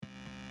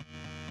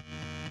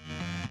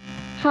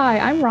Hi,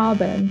 I'm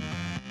Robin,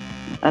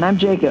 And I'm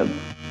Jacob.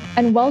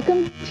 and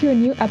welcome to a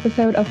new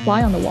episode of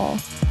Fly on the Wall.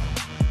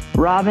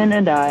 Robin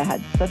and I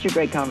had such a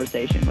great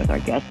conversation with our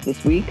guest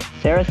this week,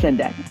 Sara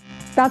Sendek.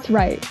 That's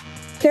right.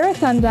 Sara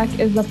Sendek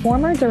is the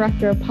former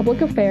Director of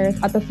Public Affairs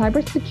at the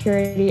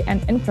Cybersecurity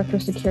and Infrastructure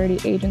Security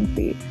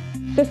Agency,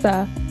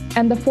 CISA,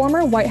 and the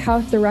former White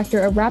House Director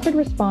of Rapid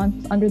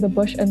Response under the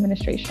Bush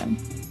administration.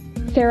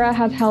 Sara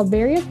has held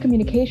various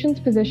communications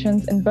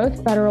positions in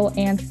both federal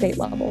and state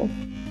levels.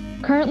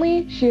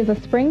 Currently, she is a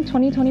Spring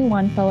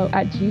 2021 Fellow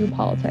at GU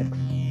Politics.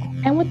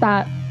 And with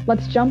that,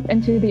 let's jump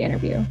into the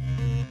interview.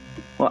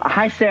 Well,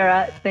 hi,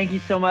 Sara. Thank you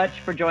so much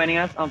for joining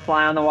us on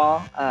Fly on the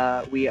Wall.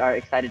 We are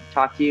excited to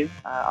talk to you.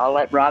 I'll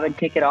let Robin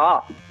kick it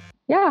off.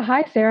 Yeah,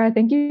 hi, Sara.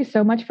 Thank you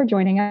so much for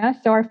joining us.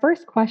 So our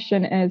first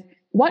question is,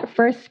 what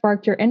first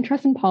sparked your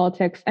interest in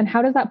politics, and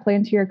how does that play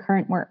into your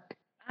current work?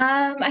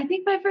 I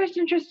think my first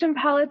interest in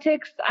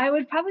politics, I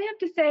would probably have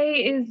to say,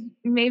 is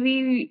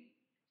maybe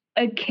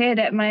a kid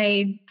at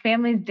my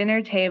family's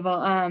dinner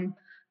table.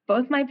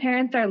 Both my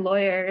parents are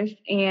lawyers,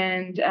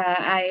 and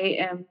I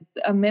am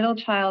a middle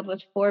child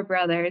with four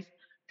brothers.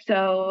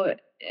 So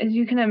as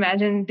you can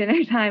imagine,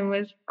 dinner time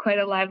was quite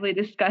a lively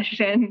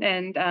discussion,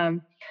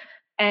 and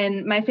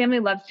my family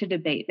loves to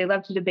debate. They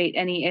love to debate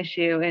any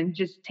issue and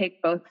just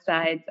take both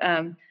sides.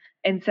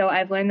 And so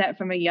I've learned that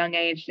from a young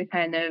age to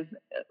kind of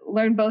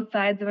learn both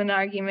sides of an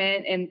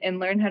argument and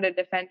learn how to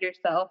defend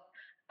yourself.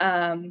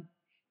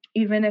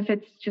 Even if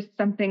it's just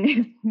something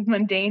as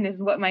mundane as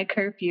what my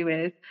curfew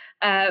is.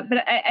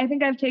 But I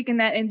think I've taken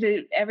that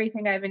into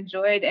everything I've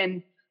enjoyed,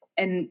 and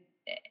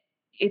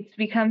it's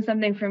become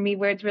something for me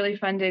where it's really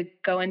fun to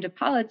go into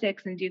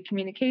politics and do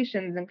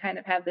communications and kind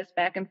of have this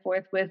back and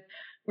forth with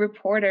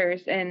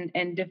reporters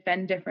and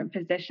defend different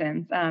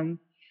positions.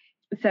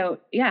 So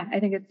yeah, I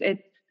think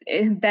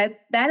that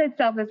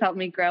itself has helped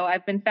me grow.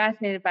 I've been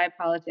fascinated by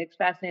politics,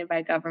 fascinated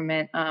by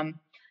government.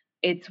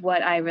 It's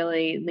what I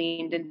really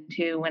leaned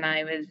into when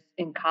I was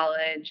in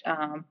college,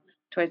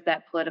 towards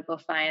that political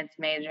science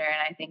major,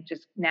 and I think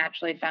just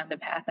naturally found a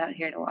path out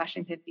here to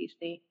Washington,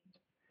 D.C.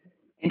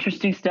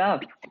 Interesting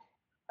stuff.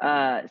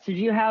 So do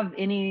you have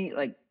any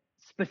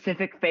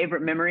specific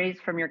favorite memories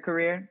from your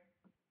career?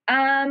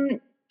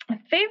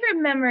 Favorite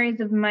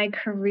memories of my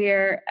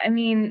career, I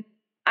mean,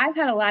 I've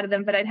had a lot of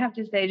them, but I'd have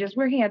to say just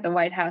working at the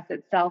White House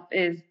itself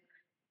is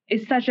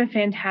such a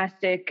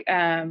fantastic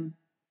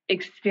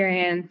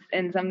experience,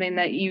 and something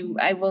that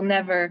I will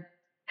never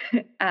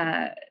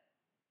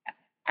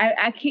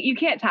you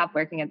can't top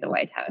working at the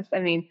White House. I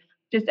mean,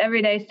 just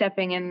every day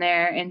stepping in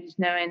there and just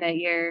knowing that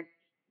you're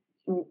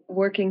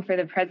working for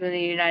the President of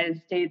the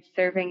United States,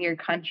 serving your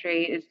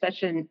country, is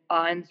such an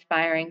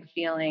awe-inspiring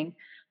feeling.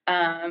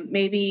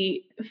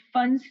 Maybe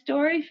fun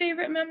story,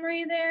 favorite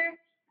memory there.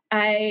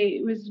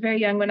 I was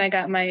very young when I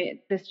got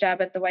this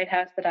job at the White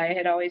House that I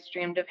had always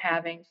dreamed of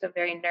having, so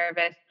very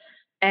nervous.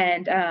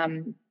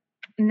 And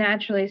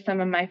naturally, some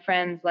of my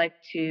friends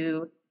liked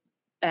to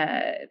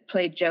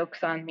play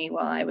jokes on me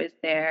while I was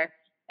there.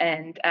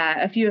 And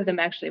a few of them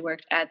actually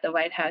worked at the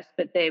White House,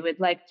 but they would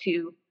like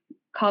to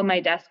call my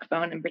desk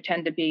phone and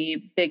pretend to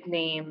be big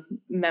name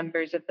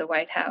members of the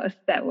White House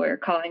that were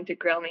calling to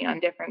grill me on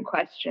different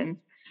questions.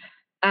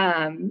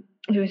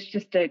 It was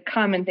just a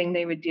common thing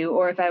they would do.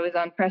 Or if I was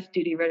on press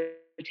duty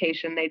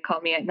rotation, they'd call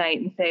me at night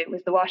and say it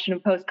was the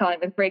Washington Post calling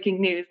with breaking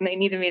news and they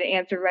needed me to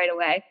answer right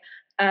away.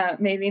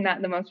 Maybe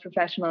not the most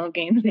professional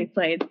games they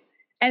played.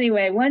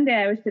 Anyway, one day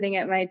I was sitting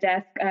at my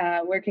desk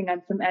working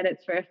on some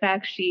edits for a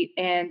fact sheet,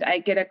 and I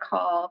get a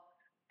call,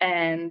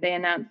 and they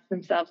announced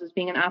themselves as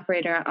being an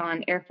operator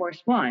on Air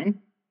Force One.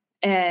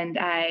 And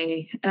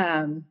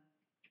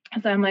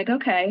so I'm like,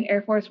 okay,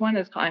 Air Force One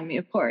is calling me,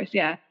 of course,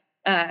 yeah.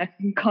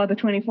 Call the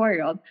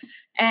 24-year-old.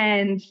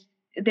 And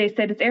they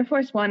said, it's Air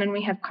Force One, and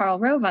we have Karl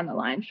Rove on the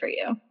line for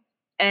you.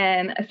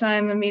 And so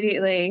I'm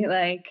immediately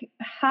like,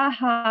 ha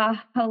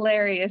ha,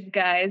 hilarious,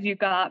 guys, you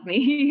got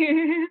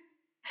me.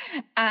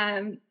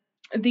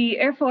 The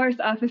Air Force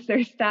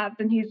officer stopped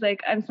and he's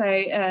like, I'm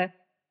sorry,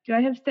 do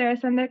I have Sara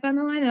Sendek on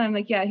the line? And I'm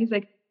like, yeah. He's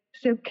like,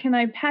 so can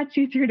I patch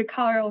you through to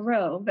Karl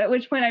Rove? At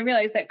which point I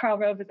realized that Karl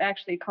Rove is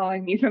actually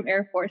calling me from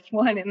Air Force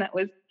One, and that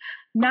was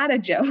not a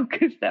joke.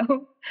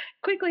 So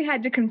quickly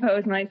had to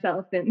compose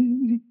myself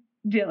and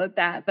deal with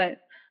that.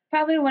 But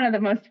probably one of the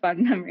most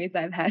fun memories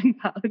I've had in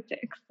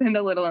politics, and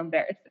a little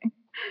embarrassing.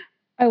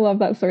 I love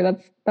that story.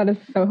 That is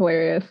so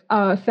hilarious.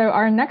 So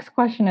our next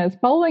question is,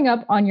 following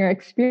up on your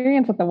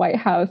experience at the White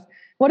House,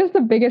 what is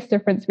the biggest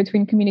difference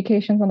between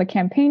communications on the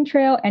campaign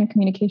trail and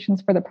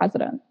communications for the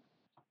president?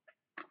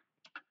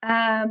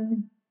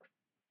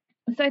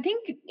 So I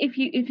think if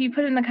you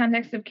put it in the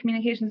context of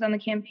communications on the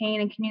campaign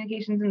and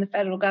communications in the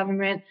federal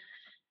government,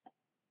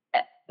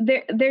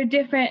 they're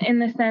different in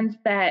the sense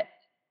that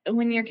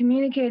when you're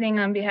communicating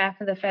on behalf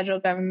of the federal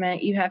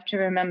government, you have to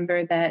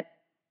remember that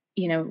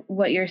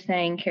what you're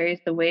saying carries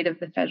the weight of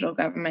the federal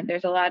government.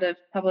 There's a lot of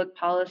public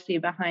policy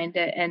behind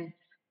it,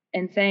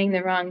 and saying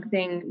the wrong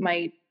thing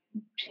might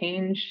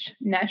change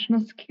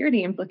national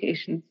security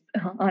implications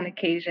on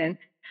occasion.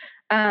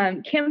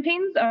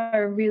 Campaigns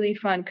are really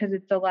fun because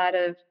it's a lot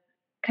of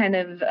kind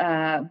of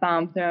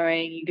bomb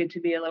throwing. You get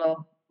to be a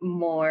little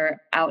more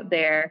out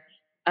there,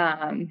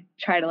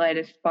 try to light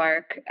a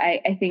spark.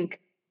 I think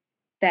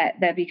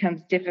that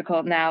becomes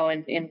difficult now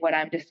in what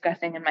I'm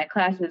discussing in my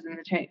classes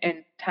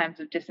in times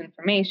of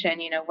disinformation.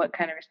 What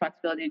kind of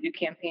responsibility do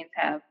campaigns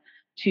have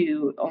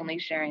to only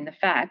sharing the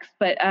facts?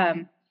 But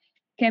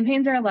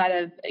campaigns are a lot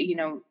of,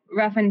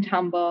 rough and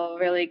tumble,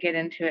 really get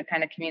into it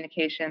kind of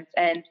communications.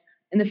 And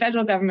in the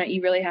federal government,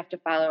 you really have to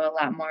follow a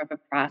lot more of a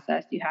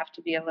process. You have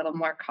to be a little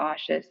more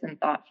cautious and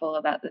thoughtful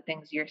about the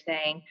things you're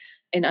saying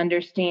and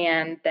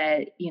understand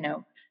that,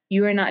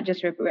 you are not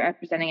just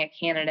representing a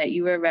candidate,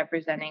 you are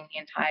representing the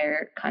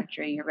entire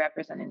country, you're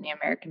representing the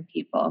American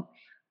people.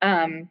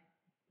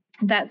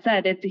 That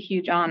said, it's a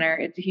huge honor,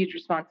 it's a huge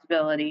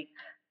responsibility.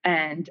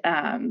 And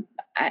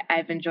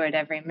I've enjoyed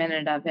every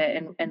minute of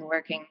it and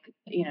working,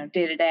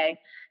 day to day.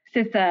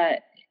 CISA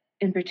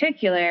in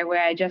particular,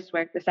 where I just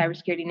work, the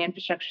Cybersecurity and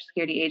Infrastructure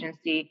Security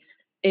Agency,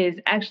 is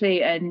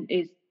actually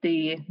is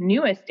the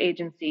newest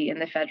agency in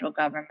the federal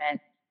government.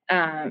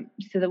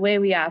 So the way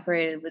we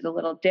operated was a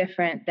little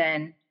different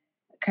than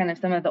kind of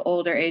some of the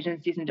older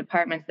agencies and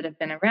departments that have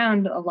been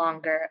around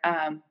longer.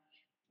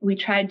 We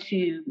tried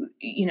to,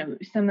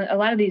 a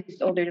lot of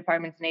these older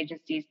departments and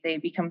agencies, they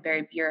become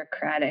very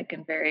bureaucratic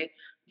and very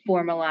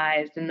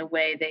formalized in the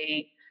way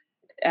they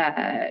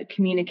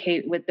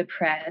communicate with the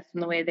press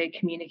and the way they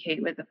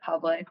communicate with the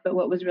public. But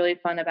what was really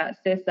fun about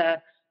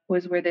CISA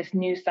was we're this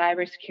new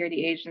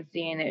cybersecurity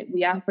agency, and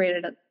we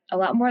operated a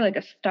lot more like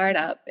a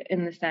startup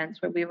in the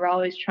sense where we were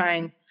always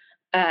trying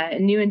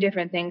new and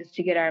different things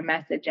to get our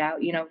message out,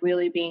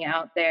 really being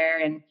out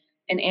there and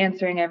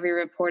answering every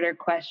reporter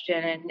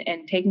question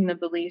and taking the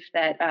belief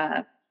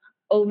that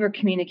over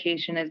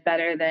communication is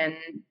better than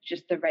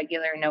just the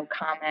regular no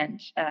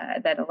comment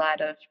that a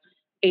lot of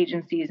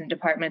agencies and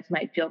departments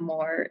might feel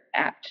more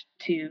apt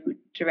to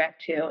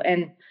direct to.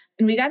 And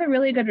we got a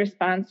really good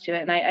response to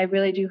it. And I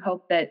really do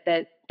hope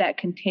that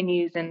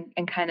continues and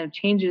kind of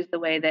changes the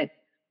way that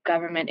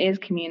government is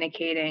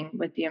communicating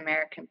with the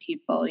American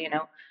people,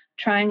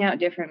 trying out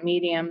different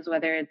mediums,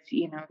 whether it's,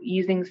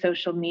 using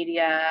social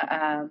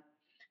media,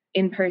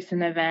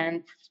 in-person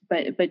events,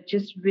 but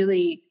just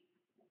really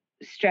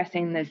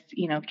stressing this,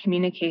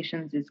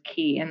 communications is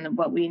key. And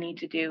what we need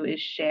to do is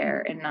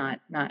share and not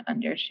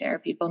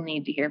undershare. People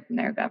need to hear from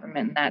their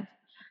government. And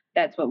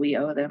that's what we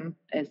owe them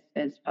as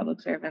public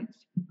servants.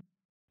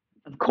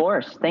 Of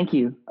course. Thank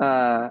you.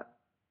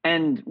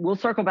 And we'll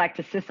circle back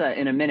to CISA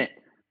in a minute.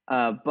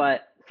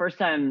 But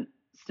first, I'm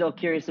still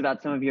curious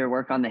about some of your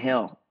work on the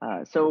Hill.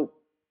 So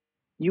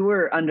you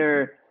were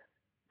under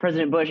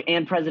President Bush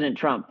and President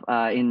Trump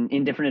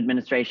in different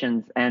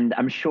administrations, and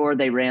I'm sure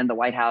they ran the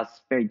White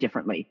House very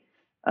differently.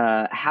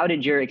 How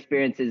did your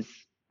experiences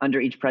under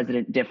each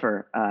president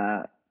differ?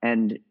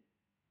 And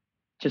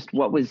just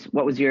what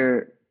was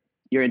your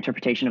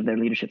interpretation of their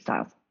leadership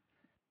styles?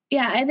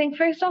 Yeah, I think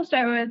first I'll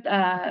start with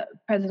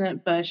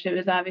President Bush. It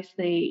was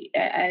obviously,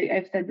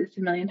 I've said this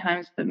a million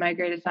times, but my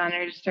greatest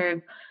honor to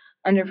serve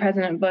under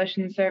President Bush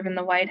and serve in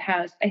the White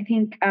House. I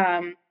think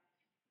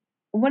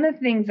one of the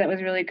things that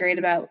was really great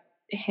about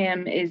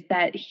him is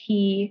that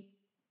he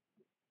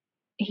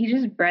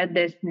just bred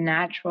this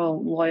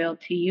natural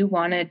loyalty. You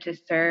wanted to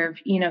serve,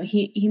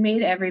 he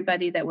made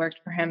everybody that worked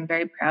for him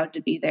very proud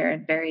to be there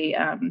and very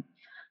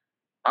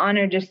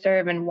honored to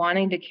serve and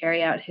wanting to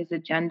carry out his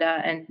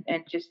agenda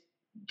and just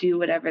do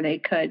whatever they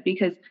could,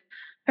 because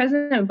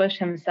President Bush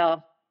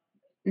himself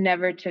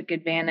never took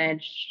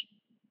advantage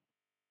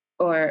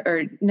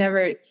or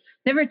never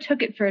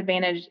took it for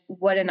advantage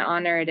what an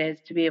honor it is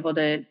to be able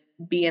to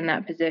be in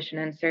that position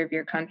and serve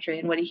your country,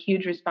 and what a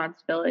huge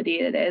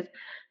responsibility it is.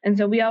 And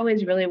so we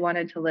always really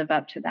wanted to live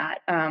up to that.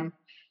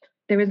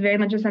 There was very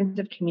much a sense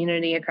of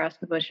community across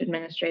the Bush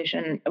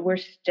administration.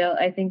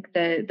 I think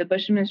the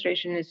Bush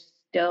administration is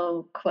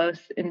still close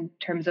in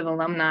terms of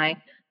alumni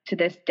to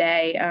this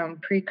day.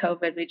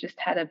 Pre-COVID, we just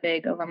had a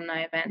big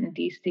alumni event in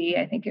DC.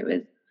 I think it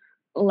was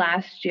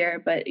last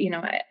year, but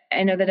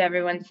I know that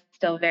everyone's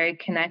still very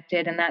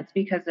connected, and that's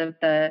because of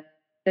the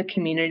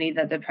community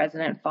that the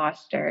president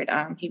fostered.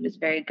 He was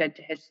very good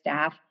to his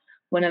staff.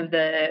 One of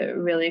the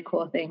really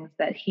cool things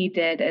that he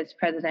did as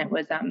president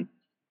was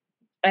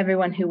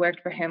everyone who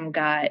worked for him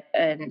got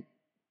an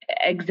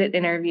exit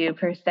interview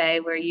per se,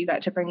 where you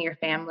got to bring your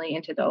family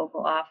into the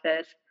Oval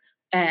Office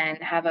and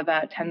have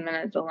about 10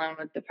 minutes alone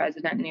with the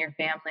president and your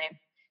family.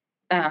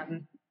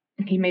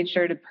 He made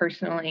sure to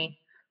personally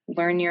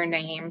learn your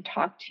name,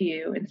 talk to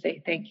you, and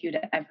say thank you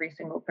to every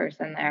single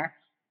person there.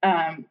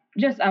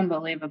 Just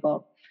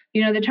unbelievable.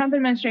 The Trump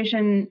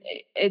administration,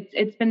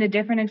 it's been a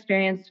different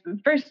experience,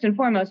 first and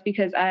foremost,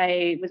 because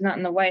I was not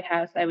in the White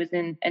House. I was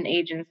in an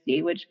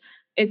agency, which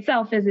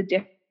itself is a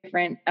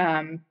different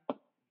kind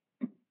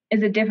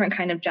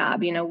of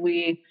job.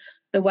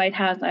 The White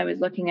House, I was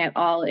looking at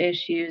all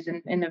issues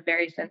in a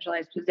very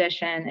centralized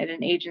position. At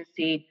an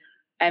agency,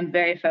 I'm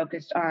very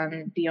focused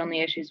on the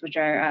only issues, which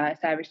are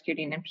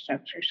cybersecurity and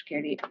infrastructure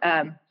security,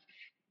 and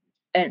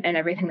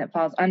everything that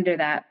falls under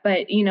that.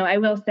 But, I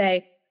will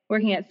say,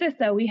 working at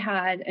CISA, we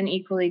had an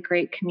equally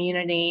great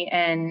community,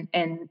 and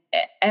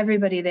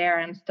everybody there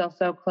I'm still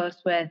so close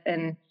with,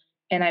 and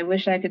I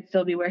wish I could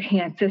still be working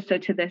at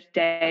CISA to this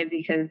day,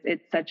 because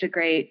it's such a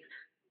great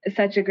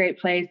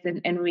place,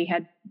 and we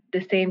had the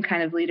same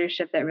kind of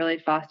leadership that really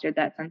fostered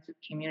that sense of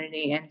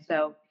community. And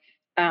so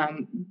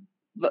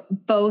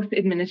both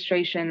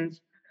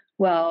administrations,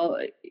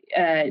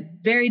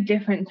 very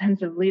different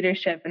sense of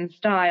leadership and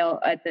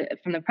style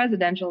from the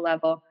presidential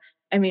level.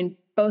 I mean,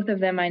 both of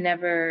them, I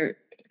never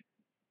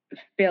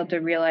failed to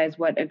realize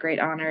what a great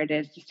honor it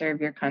is to serve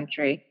your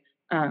country,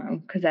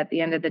 because at the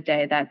end of the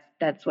day,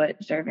 that's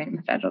what serving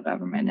the federal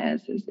government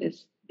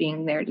is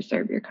being there to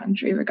serve your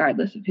country,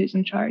 regardless of who's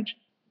in charge.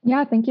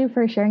 Yeah, thank you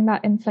for sharing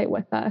that insight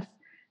with us.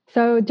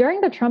 So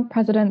during the Trump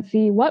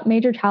presidency, what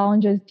major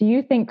challenges do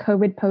you think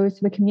COVID posed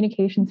to the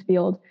communications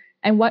field,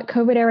 and what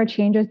COVID-era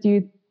changes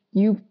do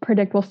you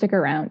predict will stick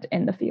around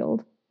in the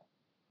field?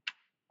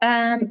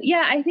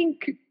 I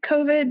think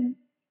COVID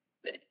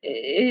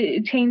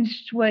it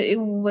changed what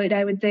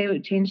I would say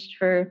it changed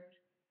for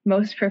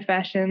most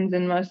professions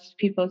and most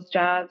people's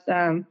jobs.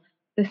 The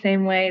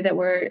same way that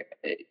we're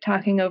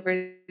talking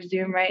over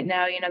Zoom right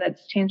now,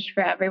 that's changed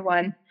for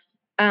everyone.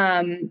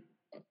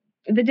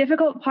 The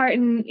difficult part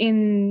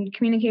in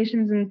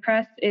communications and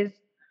press is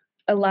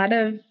a lot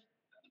of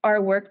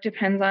our work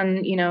depends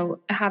on,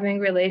 having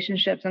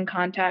relationships and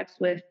contacts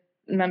with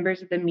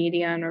members of the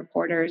media and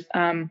reporters.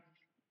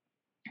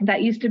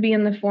 That used to be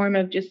in the form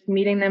of just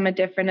meeting them at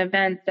different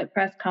events, at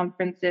press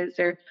conferences,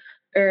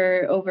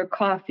 or over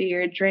coffee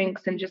or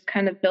drinks, and just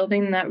kind of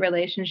building that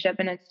relationship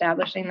and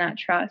establishing that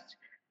trust.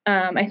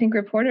 I think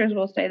reporters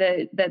will say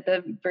that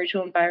the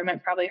virtual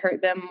environment probably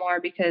hurt them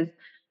more, because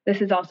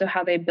this is also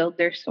how they build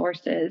their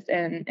sources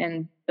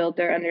and build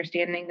their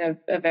understanding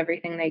of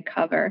everything they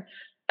cover.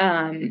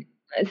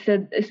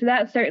 So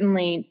that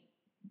certainly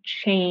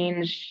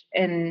changed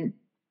in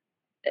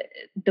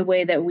the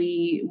way that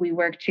we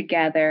work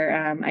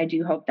together. I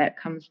do hope that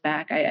comes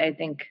back. I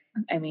think,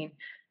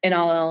 in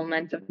all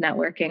elements of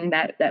networking,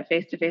 that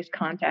face-to-face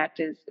contact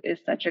is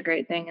such a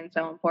great thing and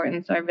so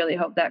important. So I really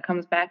hope that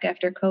comes back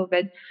after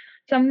COVID.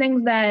 Some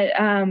things that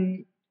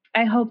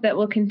I hope that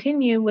will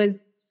continue was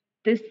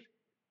this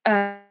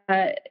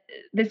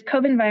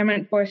COVID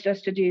environment forced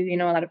us to do,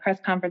 a lot of press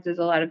conferences,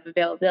 a lot of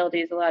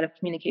availabilities, a lot of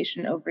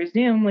communication over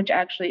Zoom, which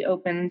actually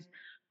opens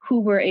who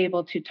we're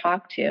able to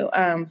talk to.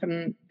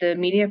 From the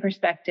media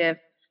perspective,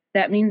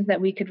 that means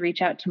that we could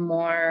reach out to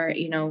more,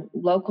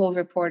 local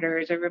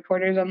reporters or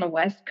reporters on the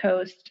West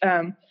Coast,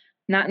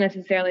 not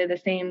necessarily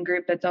the same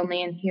group that's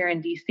only here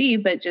in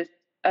DC, but just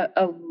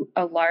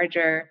a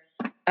larger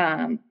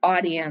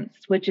audience,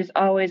 which is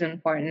always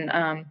important,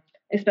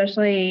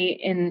 especially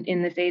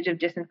in this age of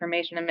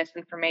disinformation and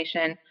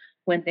misinformation,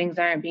 when things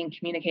aren't being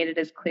communicated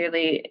as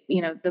clearly.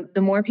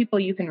 The more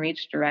people you can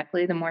reach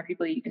directly, the more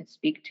people you can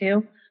speak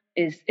to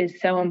is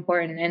so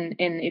important. And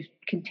if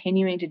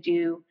continuing to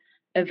do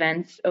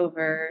events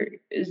over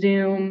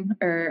Zoom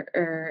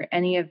or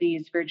any of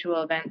these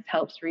virtual events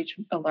helps reach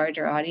a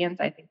larger audience,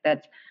 I think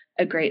that's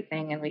a great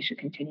thing, and we should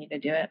continue to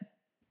do it.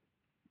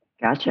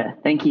 Gotcha.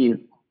 Thank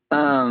you.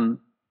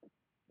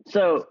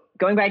 So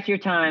going back to your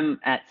time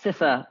at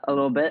CISA a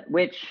little bit,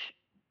 which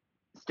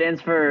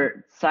stands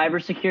for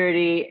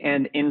Cybersecurity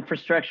and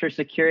Infrastructure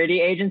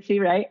Security Agency,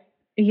 right?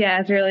 Yeah,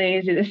 it's really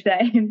easy to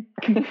say.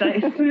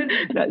 Concise.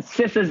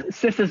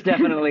 CISA's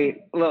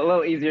definitely a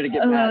little easier to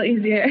get past. A little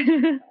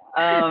easier.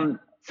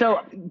 So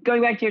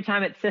going back to your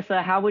time at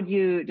CISA, how would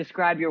you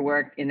describe your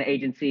work in the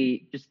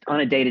agency just on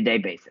a day-to-day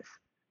basis?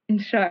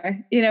 Sure.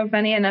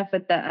 Funny enough,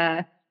 with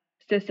the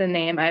CISA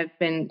name,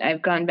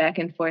 I've gone back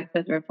and forth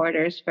with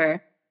reporters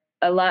for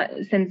a lot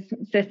since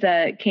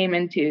CISA came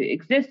into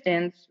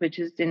existence, which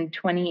is in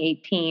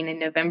 2018, in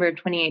November of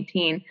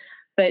 2018.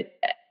 But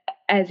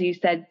as you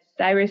said,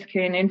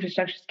 Cybersecurity and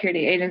Infrastructure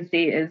Security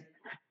Agency is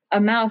a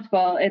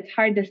mouthful. It's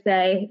hard to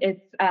say.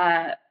 It's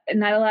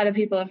not a lot of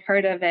people have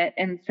heard of it,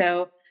 and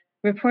so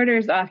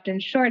reporters often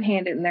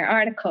shorthand it in their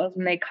articles,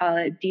 and they call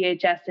it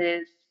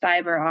DHS's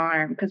cyber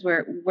arm, because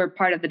we're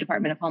part of the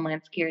Department of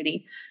Homeland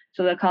Security.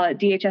 So they'll call it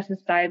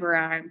DHS's cyber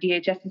arm,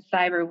 DHS's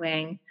cyber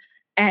wing.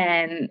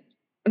 And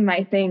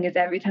my thing is,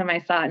 every time I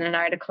saw it in an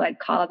article, I'd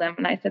call them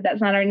and I said, that's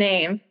not our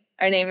name.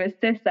 Our name is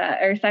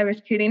CISA, or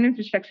Cybersecurity and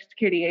Infrastructure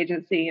Security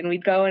Agency. And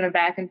we'd go in a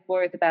back and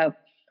forth about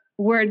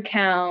word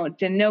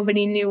count, and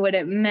nobody knew what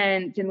it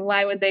meant and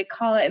why would they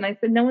call it. And I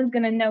said, no one's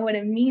going to know what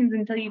it means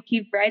until you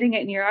keep writing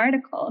it in your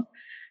articles.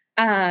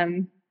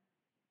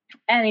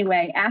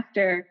 Anyway,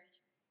 after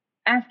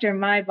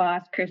my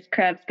boss, Chris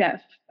Krebs,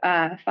 got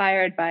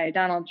fired by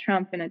Donald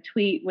Trump in a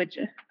tweet, which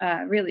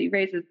really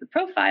raises the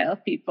profile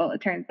of people, it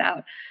turns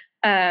out,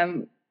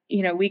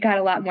 we got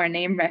a lot more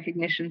name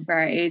recognition for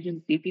our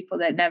agency. People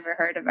that never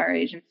heard of our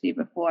agency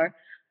before,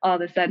 all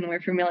of a sudden were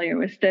familiar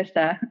with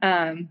CISA.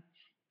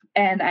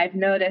 And I've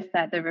noticed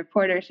that the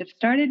reporters have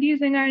started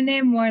using our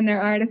name more in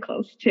their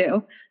articles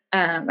too.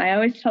 I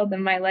always told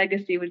them my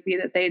legacy would be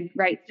that they'd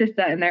write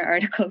CISA in their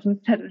articles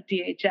instead of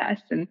DHS.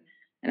 And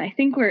I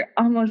think we're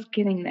almost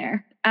getting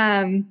there.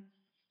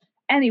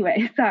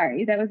 Anyway,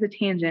 sorry, that was a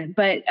tangent.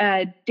 But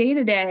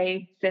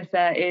day-to-day,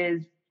 CISA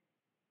is,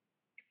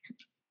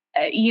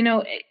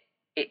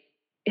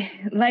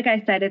 like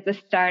I said, it's a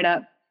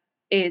startup.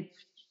 It's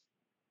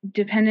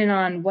dependent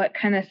on what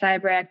kind of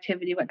cyber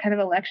activity, what kind of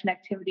election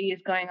activity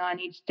is going on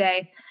each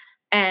day.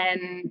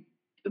 And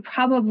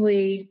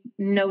probably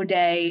no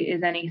day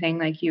is anything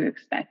like you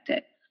expect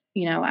it.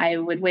 I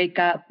would wake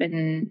up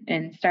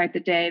and start the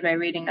day by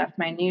reading off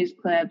my news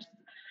clips,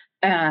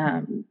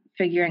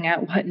 figuring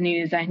out what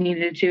news I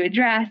needed to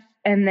address.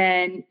 And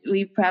then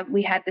we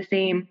had the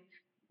same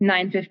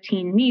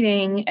 9:15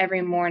 meeting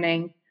every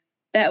morning.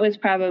 That was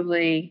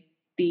probably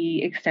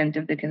the extent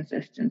of the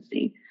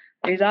consistency.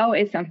 There's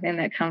always something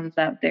that comes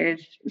up.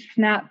 There's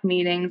snap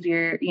meetings.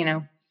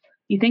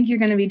 You think you're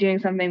going to be doing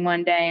something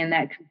one day, and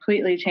that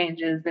completely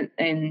changes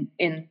in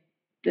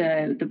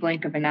the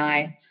blink of an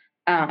eye.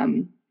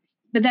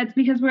 But that's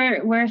because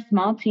we're a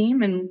small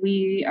team, and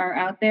we are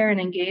out there and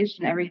engaged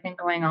in everything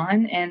going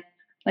on. And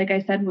like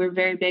I said, we're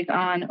very big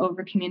on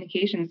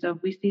over-communication. So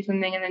if we see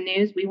something in the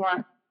news, we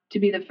want to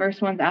be the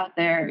first ones out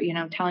there,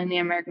 telling the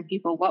American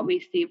people what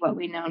we see, what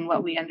we know, and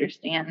what we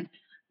understand.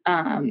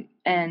 And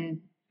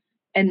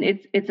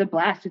it's a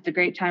blast. It's a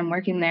great time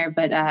working there,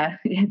 but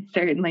it's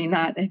certainly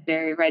not a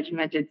very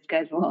regimented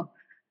schedule,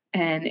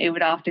 and it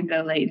would often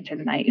go late into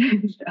the night.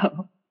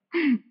 So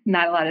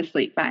not a lot of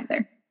sleep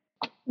either.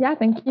 Yeah,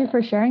 thank you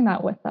for sharing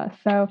that with us.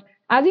 So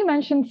as you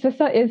mentioned,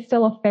 CISA is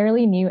still a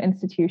fairly new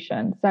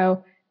institution.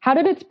 So how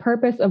did its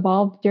purpose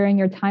evolve during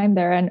your time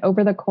there and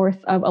over the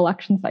course of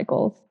election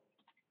cycles?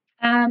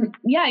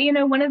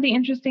 One of the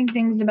interesting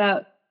things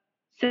about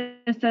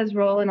CISA's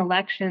role in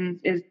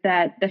elections is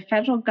that the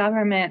federal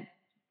government,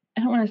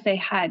 I don't want to say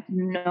had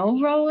no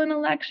role in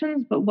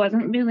elections, but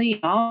wasn't really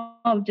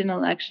involved in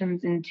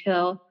elections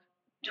until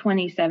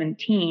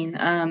 2017.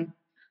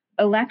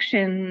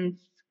 Elections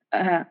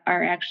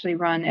are actually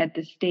run at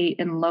the state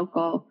and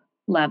local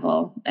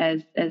level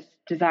as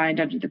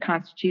designed under the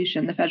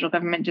Constitution. The federal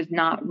government does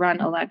not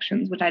run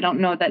elections, which I don't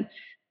know that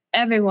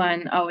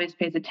everyone always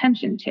pays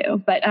attention to.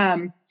 But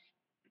come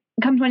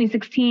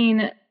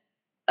 2016,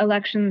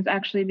 elections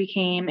actually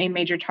became a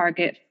major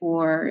target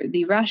for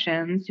the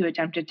Russians who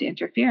attempted to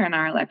interfere in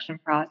our election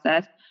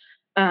process.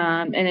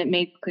 And it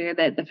made clear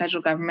that the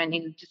federal government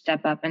needed to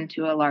step up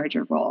into a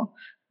larger role.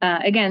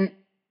 Again,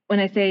 when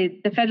I say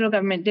the federal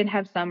government did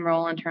have some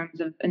role in terms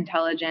of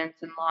intelligence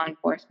and law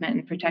enforcement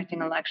and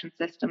protecting election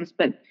systems,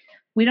 but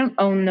we don't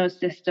own those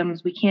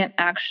systems. We can't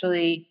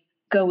actually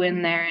go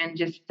in there and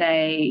just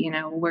say,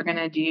 we're going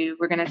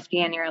to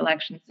scan your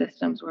election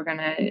systems. We're going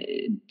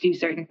to do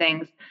certain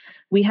things.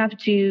 We have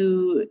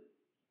to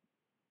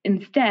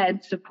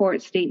instead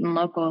support state and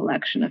local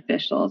election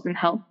officials and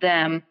help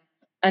them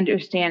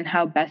understand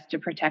how best to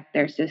protect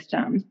their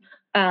systems.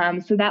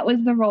 So that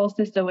was the role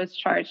CISA was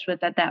charged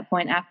with at that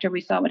point. After we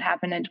saw what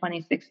happened in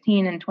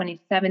 2016 and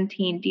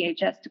 2017,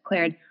 DHS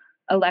declared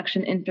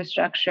election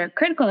infrastructure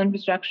critical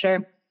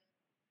infrastructure.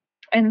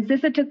 And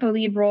CISA took the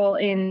lead role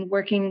in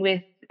working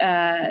with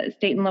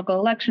state and local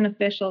election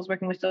officials,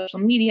 working with social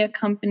media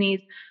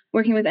companies,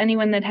 working with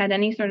anyone that had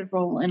any sort of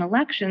role in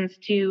elections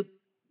to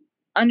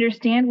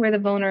understand where the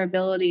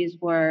vulnerabilities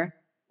were,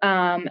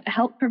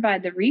 help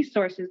provide the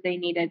resources they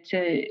needed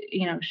to,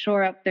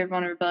 shore up their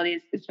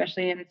vulnerabilities,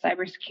 especially in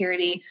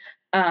cybersecurity.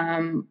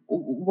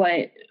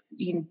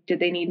 Did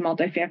they need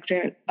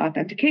multi-factor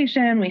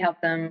authentication? We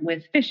helped them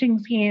with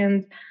phishing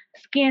scans,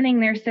 scanning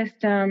their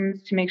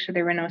systems to make sure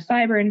there were no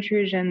cyber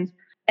intrusions,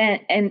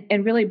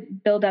 and really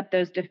build up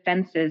those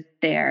defenses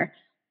there.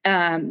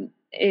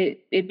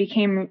 It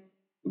became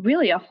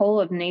really a whole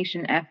of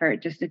nation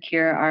effort to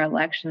secure our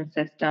election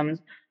systems.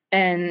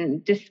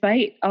 And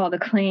despite all the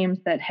claims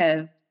that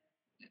have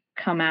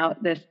come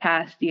out this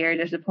past year,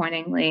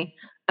 disappointingly,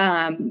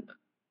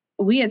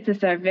 we at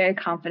CISA are very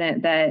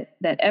confident that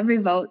every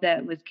vote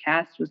that was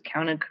cast was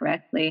counted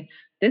correctly.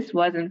 This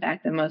was, in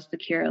fact, the most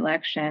secure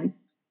election.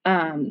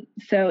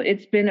 So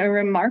it's been a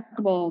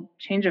remarkable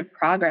change of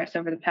progress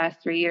over the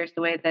past 3 years,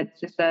 the way that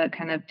CISA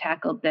kind of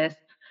tackled this,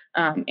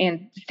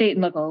 and state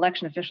and local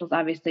election officials,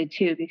 obviously,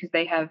 too, because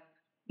they have,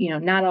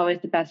 not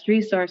always the best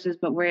resources,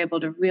 but we're able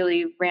to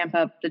really ramp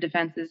up the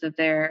defenses of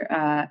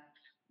their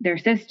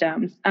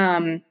systems.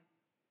 And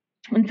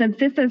since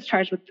CISA is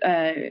charged with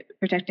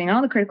protecting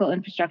all the critical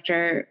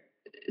infrastructure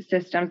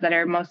systems that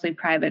are mostly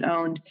private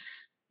owned,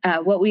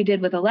 what we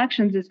did with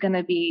elections is going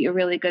to be a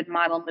really good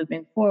model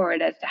moving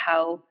forward as to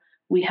how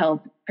we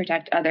help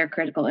protect other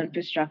critical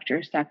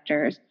infrastructure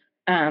sectors.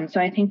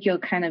 So I think you'll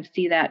kind of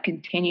see that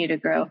continue to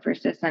grow for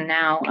CISA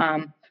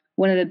now.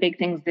 One of the big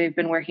things they've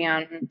been working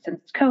on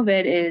since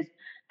COVID is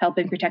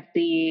helping protect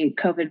the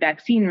COVID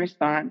vaccine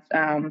response.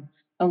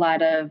 A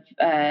lot of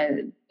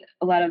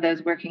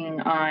those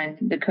working on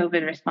the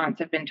COVID response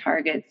have been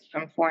targets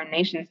from foreign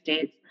nation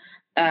states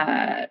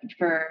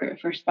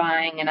for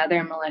spying and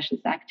other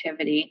malicious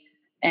activity.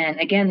 And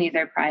again, these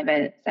are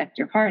private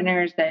sector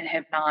partners that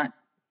have not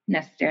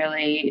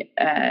necessarily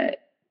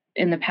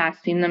in the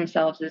past seen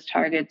themselves as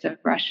targets of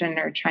Russian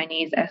or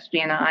Chinese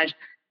espionage.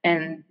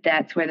 And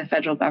that's where the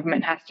federal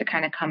government has to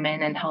kind of come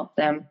in and help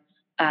them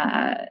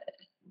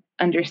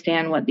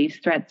understand what these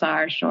threats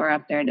are, shore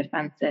up their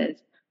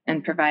defenses,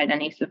 and provide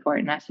any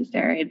support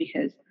necessary,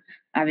 because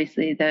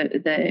obviously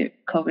the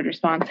COVID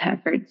response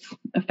efforts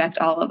affect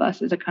all of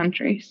us as a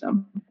country.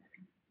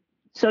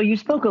 So you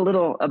spoke a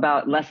little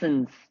about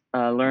lessons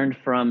learned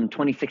from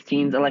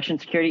 2016's election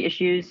security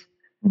issues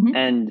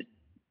and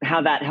how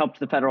that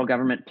helped the federal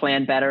government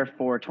plan better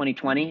for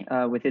 2020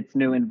 with its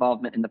new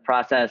involvement in the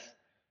process.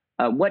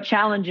 What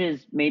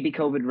challenges, maybe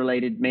COVID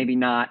related, maybe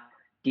not,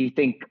 do you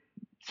think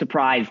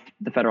surprised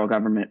the federal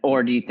government,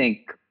 or do you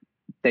think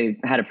they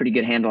had a pretty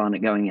good handle on it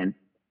going in?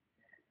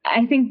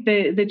 I think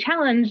the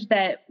challenge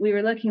that we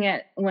were looking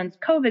at once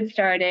COVID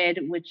started,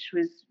 which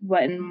was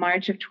in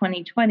March of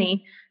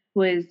 2020,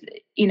 was,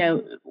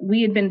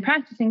 we had been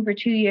practicing for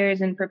 2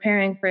 years and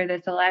preparing for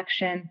this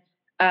election,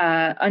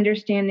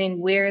 understanding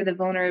where the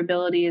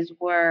vulnerabilities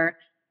were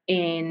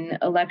in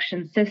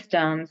election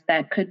systems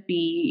that could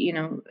be,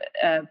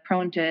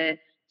 prone to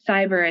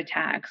cyber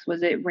attacks.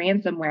 Was it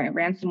ransomware?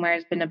 Ransomware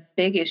has been a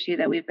big issue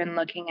that we've been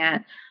looking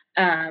at.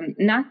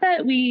 Not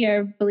that we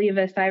believe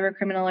a cyber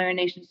criminal or a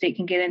nation state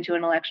can get into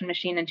an election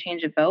machine and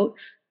change a vote,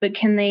 but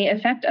can they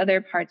affect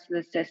other parts of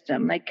the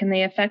system? Like, can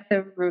they affect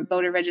the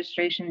voter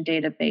registration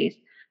database?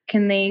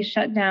 Can they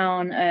shut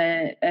down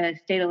a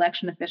state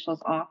election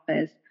official's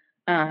office,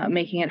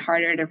 making it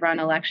harder to run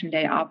election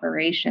day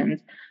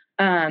operations?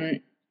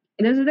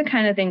 Those are the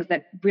kind of things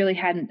that really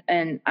had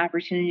an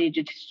opportunity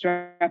to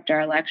disrupt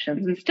our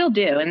elections, and still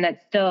do. And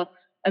that's still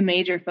a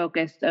major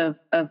focus of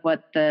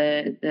what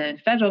the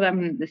federal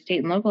government, the state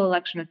and local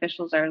election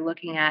officials are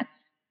looking at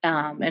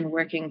and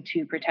working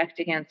to protect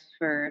against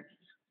for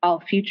all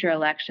future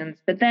elections.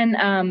 But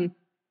then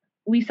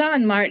we saw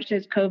in March,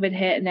 as COVID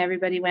hit and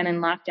everybody went in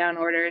lockdown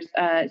orders,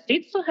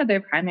 states still had their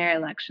primary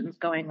elections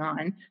going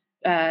on.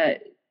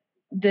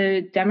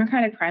 The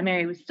Democratic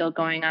primary was still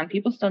going on.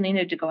 People still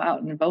needed to go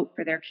out and vote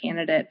for their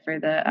candidate for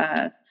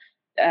the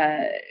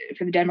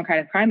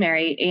Democratic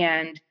primary.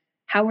 And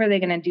how were they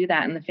going to do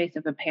that in the face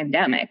of a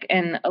pandemic?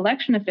 And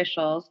election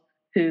officials,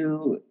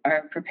 who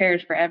are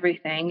prepared for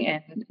everything,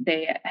 and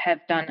they have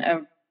done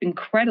an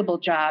incredible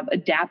job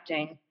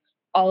adapting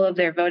all of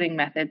their voting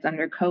methods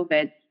under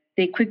COVID,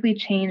 they quickly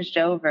changed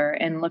over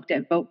and looked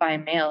at vote by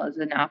mail as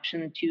an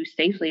option to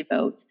safely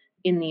vote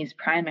in these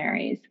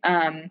primaries.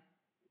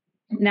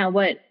 Now,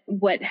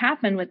 what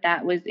happened with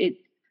that was it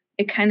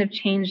kind of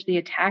changed the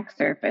attack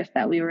surface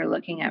that we were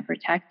looking at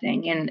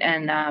protecting,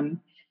 and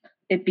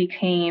it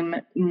became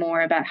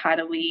more about, how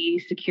do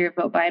we secure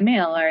vote by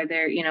mail? Are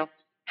there,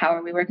 how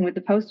are we working with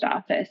the post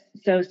office?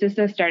 So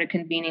CISA started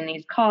convening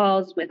these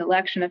calls with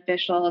election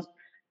officials.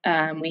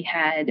 We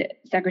had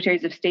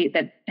secretaries of state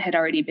that had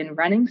already been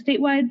running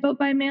statewide vote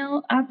by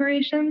mail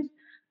operations,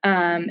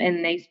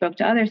 and they spoke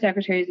to other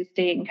secretaries of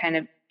state and kind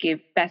of gave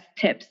best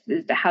tips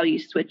as to how you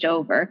switch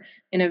over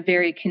in a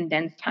very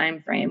condensed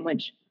time frame,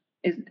 which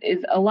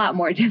is a lot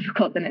more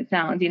difficult than it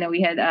sounds.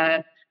 We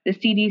had the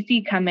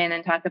CDC come in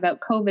and talk about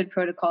COVID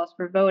protocols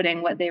for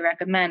voting, what they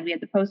recommend. We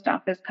had the post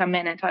office come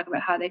in and talk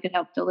about how they could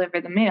help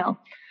deliver the mail.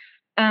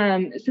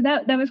 So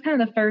that was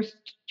kind of the first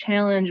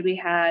challenge we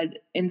had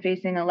in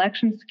facing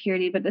election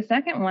security. But the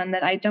second one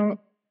that I don't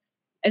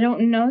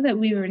know that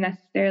we were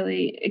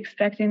necessarily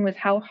expecting was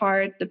how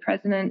hard the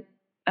president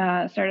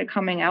started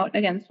coming out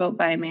against vote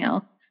by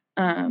mail,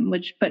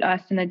 which put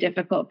us in a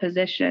difficult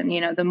position.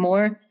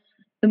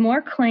 The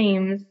more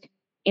claims,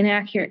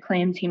 inaccurate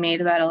claims he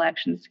made about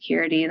election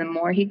security, the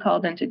more he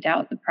called into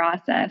doubt the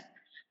process,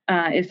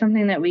 is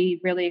something that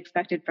we really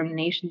expected from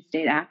nation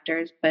state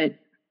actors. But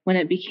when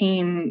it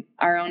became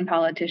our own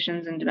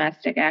politicians and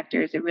domestic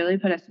actors, it really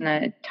put us in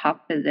a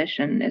tough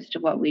position as to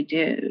what we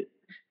do.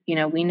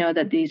 We know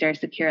that these are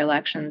secure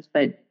elections,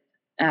 but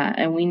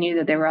and we knew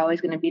that there were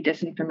always going to be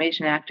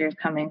disinformation actors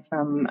coming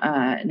from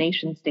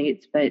nation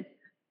states, but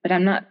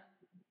I'm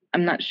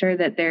not sure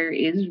that there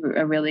is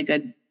a really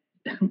good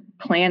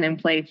plan in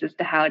place as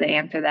to how to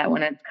answer that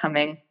when it's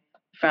coming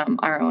from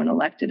our own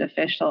elected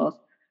officials,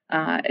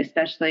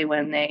 especially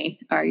when they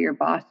are your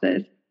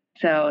bosses.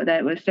 So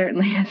that was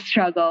certainly a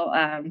struggle,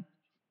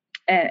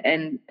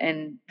 and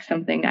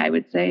something I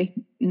would say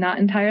not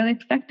entirely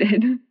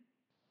expected.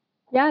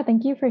 Yeah,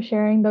 thank you for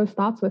sharing those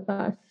thoughts with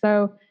us.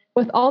 So,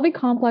 with all the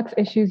complex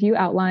issues you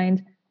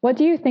outlined, what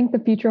do you think the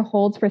future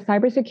holds for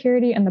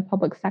cybersecurity in the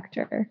public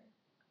sector?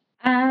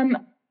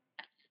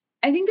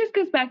 I think this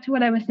goes back to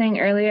what I was saying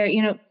earlier.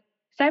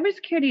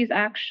 Cybersecurity is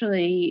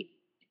actually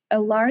a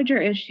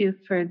larger issue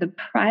for the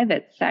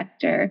private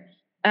sector,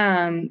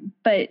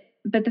 but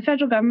the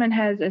federal government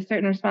has a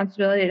certain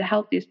responsibility to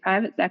help these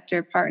private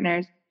sector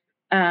partners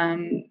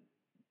to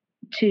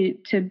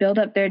build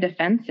up their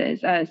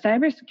defenses.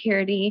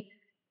 Cybersecurity,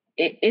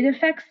 it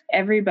affects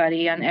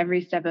everybody on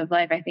every step of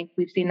life. I think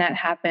we've seen that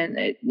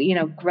happen,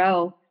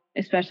 grow,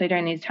 especially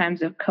during these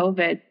times of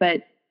COVID.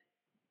 But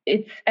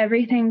it's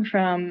everything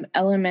from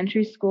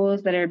elementary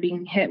schools that are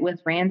being hit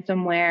with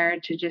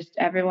ransomware to just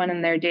everyone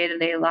in their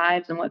day-to-day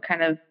lives and what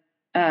kind of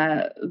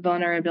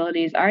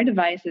vulnerabilities our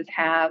devices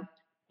have.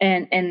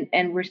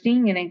 And we're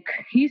seeing an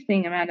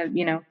increasing amount of,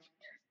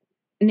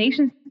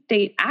 nation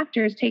state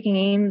actors taking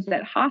aims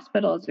at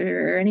hospitals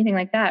or anything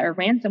like that, or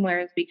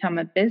ransomware has become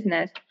a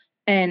business.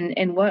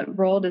 And what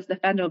role does the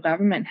federal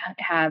government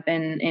have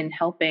in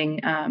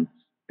helping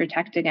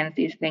protect against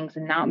these things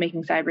and not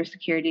making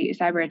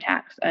cyber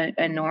attacks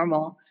a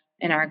normal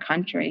in our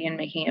country and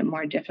making it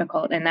more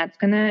difficult? And that's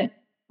going to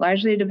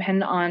largely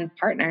depend on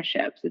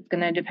partnerships. It's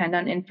going to depend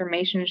on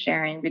information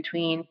sharing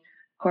between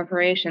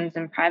corporations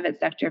and private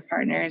sector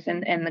partners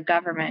and the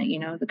government.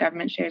 The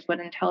government shares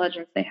what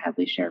intelligence they have.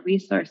 We share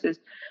resources,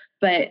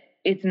 but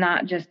it's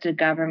not just a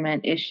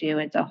government issue.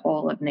 It's a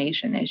whole of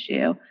nation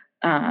issue.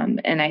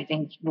 And I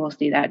think we'll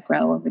see that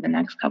grow over the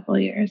next couple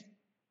of years.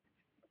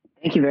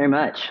 Thank you very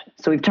much.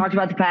 So we've talked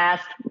about the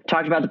past,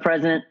 talked about the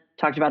present,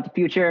 talked about the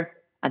future.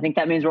 I think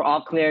that means we're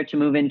all clear to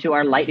move into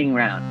our lightning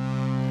round.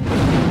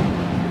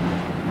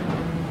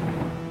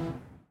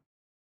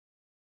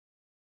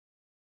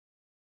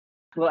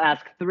 We'll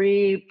ask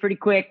 3 pretty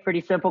quick,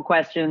 pretty simple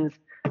questions,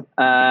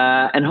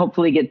 and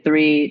hopefully get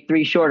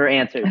three shorter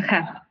answers.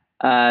 Okay.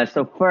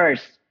 So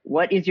first,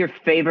 what is your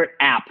favorite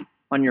app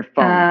on your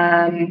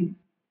phone?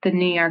 The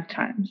New York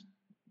Times.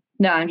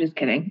 No, I'm just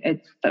kidding.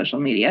 It's social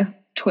media,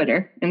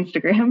 Twitter,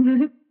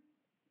 Instagram.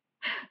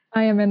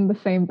 I am in the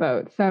same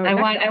boat. So I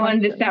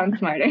wanted to sound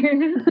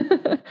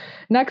smarter.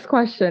 Next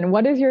question.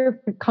 What is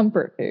your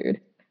comfort food?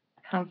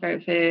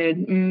 Comfort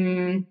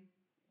food.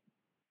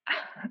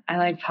 I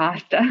like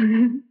pasta.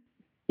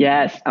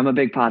 Yes, I'm a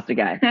big pasta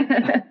guy.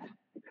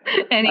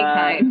 Any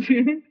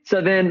kind.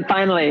 So then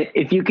finally,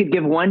 if you could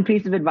give one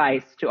piece of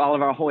advice to all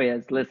of our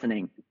Hoyas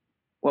listening,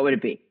 what would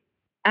it be?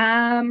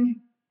 Write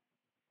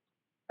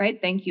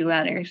thank you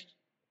letters.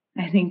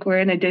 I think we're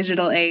in a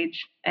digital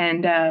age,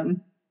 and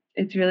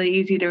it's really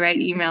easy to write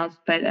emails,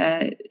 but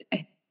a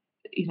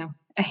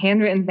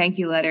handwritten thank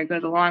you letter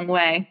goes a long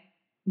way,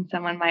 and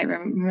someone might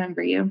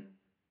remember you.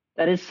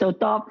 That is so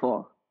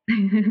thoughtful.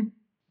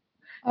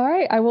 All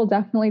right, I will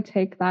definitely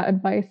take that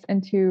advice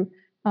into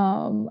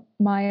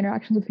my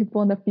interactions with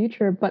people in the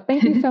future. But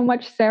thank you so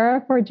much,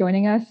 Sarah, for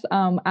joining us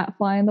at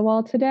Fly on the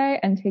Wall today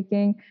and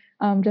taking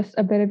just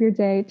a bit of your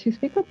day to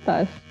speak with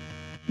us.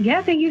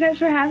 Yeah, thank you guys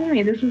for having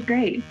me. This was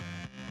great.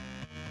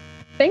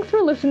 Thanks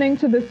for listening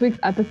to this week's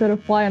episode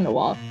of Fly on the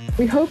Wall.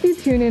 We hope you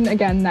tune in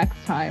again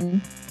next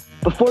time.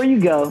 Before you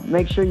go,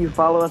 make sure you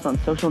follow us on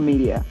social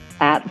media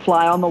at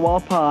Fly on the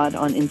Wall Pod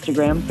on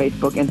Instagram,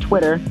 Facebook, and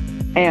Twitter.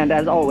 And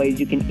as always,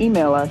 you can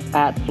email us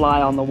at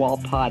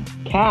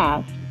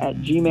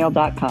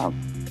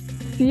flyonthewallpodcast@gmail.com.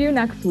 See you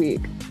next week.